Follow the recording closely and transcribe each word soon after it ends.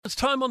It's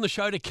time on the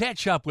show to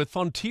catch up with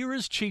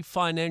Fonterra's Chief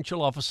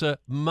Financial Officer,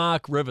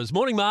 Marc Rivers.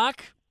 Morning,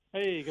 Marc.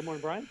 Hey, good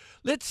morning, Brian.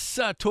 Let's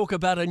talk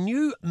about a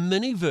new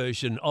mini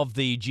version of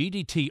the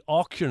GDT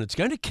auction. It's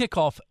going to kick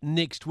off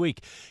next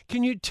week.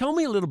 Can you tell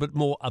me a little bit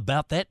more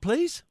about that,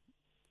 please?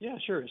 Yeah,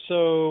 sure.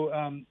 So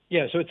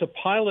it's a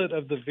pilot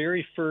of the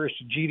very first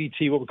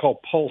GDT, what we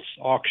call Pulse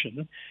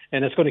auction,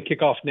 and it's going to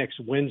kick off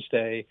next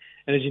Wednesday.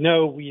 And as you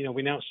know, we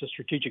announced a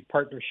strategic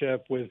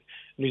partnership with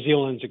New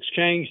Zealand's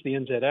exchange, the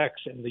NZX,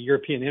 and the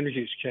European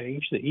Energy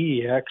Exchange, the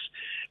EEX,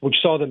 which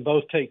saw them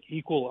both take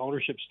equal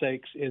ownership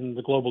stakes in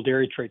the global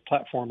dairy trade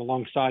platform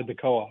alongside the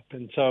co-op.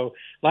 And so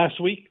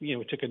last week, we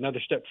took another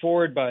step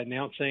forward by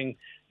announcing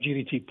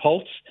GDT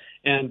Pulse.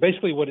 And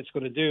basically what it's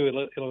going to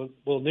do,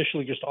 will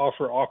initially just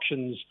offer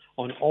auctions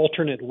on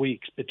alternate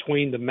weeks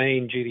between the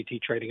main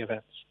GDT trading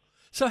events.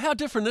 So how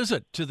different is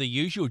it to the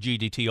usual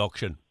GDT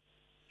auction?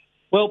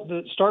 Well,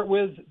 to start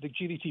with, the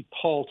GDT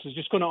Pulse is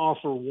just going to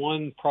offer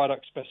one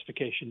product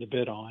specification to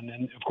bid on.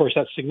 And, of course,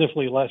 that's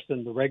significantly less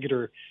than the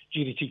regular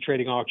GDT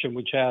trading auction,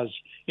 which has,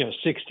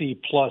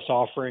 60-plus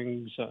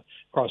offerings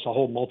across a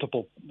whole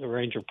multiple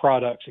range of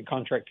products and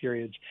contract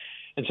periods.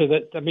 And so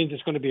that means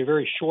it's going to be a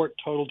very short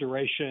total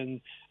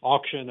duration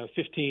auction of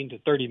 15 to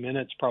 30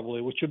 minutes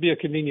probably, which would be a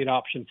convenient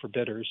option for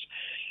bidders.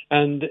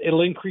 And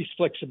it'll increase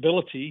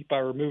flexibility by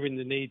removing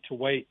the need to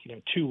wait,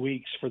 2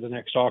 weeks for the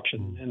next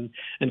auction.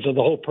 And so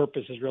the whole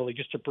purpose is really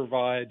just to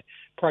provide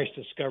price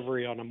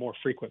discovery on a more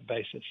frequent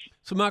basis.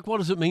 So, Marc, what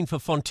does it mean for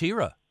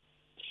Fonterra?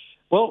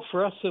 Well,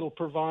 for us, it'll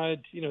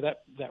provide,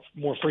 that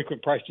more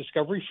frequent price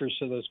discovery for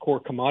those core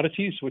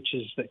commodities, which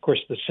is, of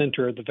course, the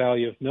center of the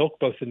value of milk,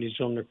 both in New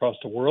Zealand and across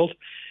the world.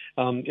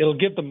 It'll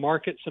give the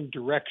market some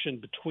direction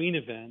between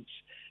events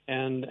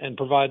and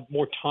provide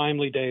more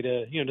timely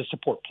data, to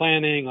support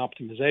planning,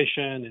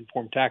 optimization,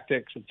 informed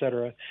tactics, et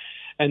cetera.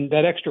 And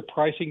that extra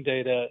pricing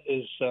data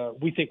is,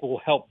 we think,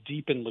 will help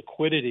deepen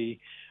liquidity,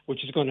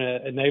 which is going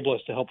to enable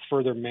us to help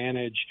further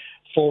manage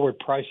forward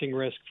pricing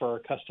risk for our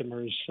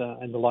customers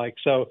and the like.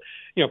 So,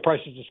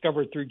 prices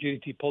discovered through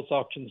GDT Pulse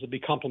auctions will be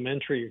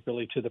complementary,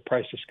 really, to the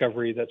price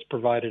discovery that's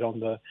provided on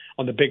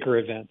the bigger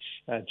events,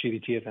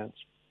 GDT events.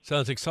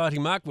 Sounds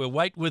exciting, Marc. We'll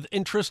wait with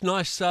interest.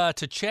 Nice to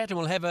chat, and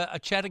we'll have a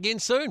chat again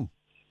soon.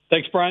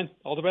 Thanks, Brian.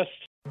 All the best.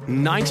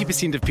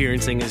 90% of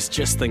parenting is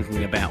just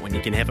thinking about when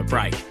you can have a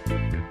break.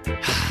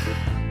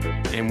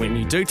 And when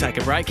you do take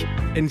a break,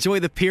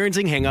 enjoy the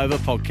Parenting Hangover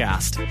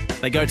podcast.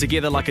 They go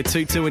together like a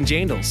tutu and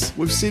jandals.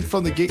 We've said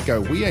from the get-go,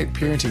 we ain't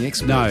parenting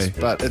experts,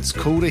 but it's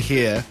cool to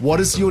hear,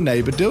 what is your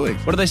neighbour doing?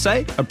 What do they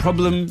say? A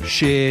problem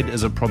shared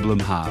is a problem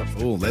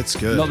halved. Oh, that's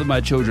good. Not that my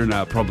children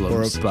are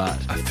problems, but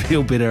I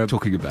feel better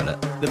talking about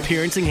it. The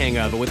Parenting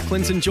Hangover with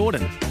Clinton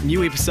Jordan.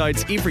 New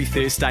episodes every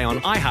Thursday on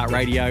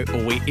iHeartRadio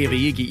or wherever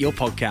you get your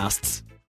podcasts.